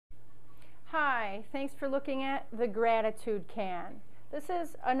Hi, thanks for looking at the gratitude can. This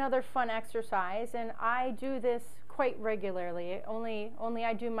is another fun exercise, and I do this quite regularly. Only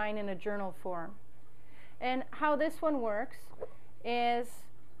I do mine in a journal form. And how this one works is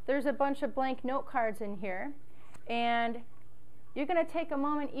there's a bunch of blank note cards in here, and you're going to take a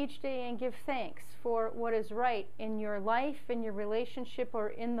moment each day and give thanks for what is right in your life, in your relationship, or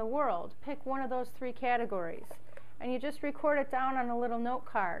in the world. Pick one of those three categories, and you just record it down on a little note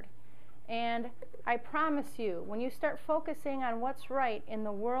card. And I promise you, when you start focusing on what's right in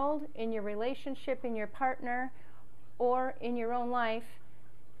the world, in your relationship, in your partner, or in your own life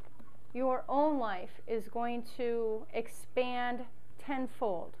is going to expand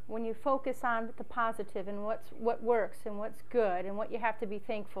tenfold when you focus on the positive and what works and what's good and what you have to be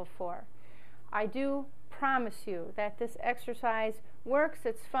thankful for. I do promise you that this exercise works,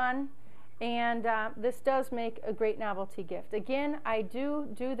 it's fun, and this does make a great novelty gift. Again, I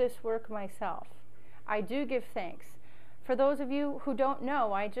do this work myself. I do give thanks. For those of you who don't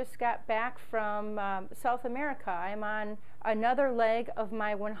know, I just got back from South America. I'm on another leg of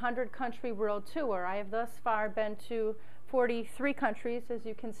my 100 country world tour. I have thus far been to 43 countries, as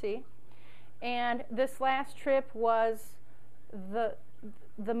you can see. And this last trip was the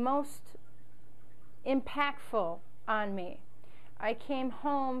most impactful on me. I came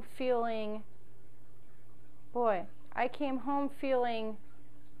home feeling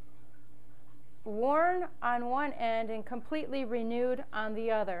worn on one end and completely renewed on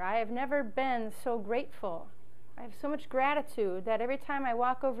the other. I have never been so grateful. I have so much gratitude that every time I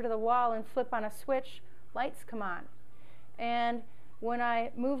walk over to the wall and flip on a switch, lights come on. And when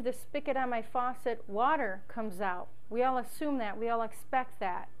I move the spigot on my faucet, water comes out. We all assume that. We all expect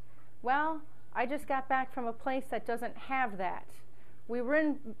that. Well, I just got back from a place that doesn't have that. We were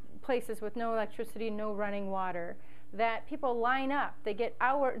in places with no electricity, no running water, that people line up. They get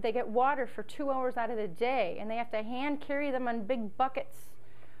water for 2 hours out of the day, and they have to hand carry them on big buckets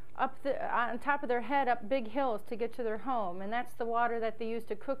on top of their head up big hills to get to their home. And that's the water that they use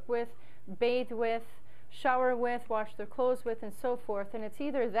to cook with, bathe with, shower with, wash their clothes with, and so forth. And it's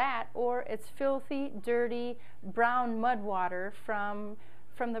either that or it's filthy, dirty, brown mud water from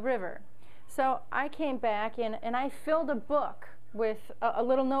the river. So I came back and I filled a book with a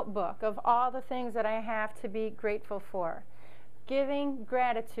little notebook of all the things that I have to be grateful for. Giving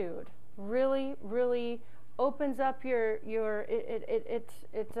gratitude really, really opens up it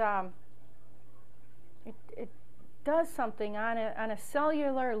does something on a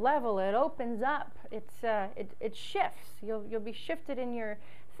cellular level. It opens up. It shifts. You'll be shifted in your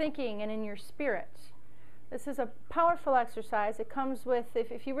thinking and in your spirit. This is a powerful exercise. It comes with,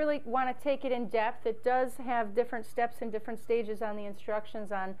 if you really want to take it in depth, it does have different steps and different stages on the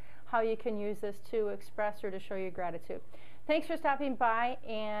instructions on how you can use this to express or to show your gratitude. Thanks for stopping by,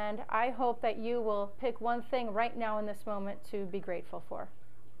 and I hope that you will pick one thing right now in this moment to be grateful for.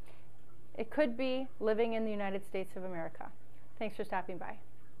 It could be living in the United States of America. Thanks for stopping by.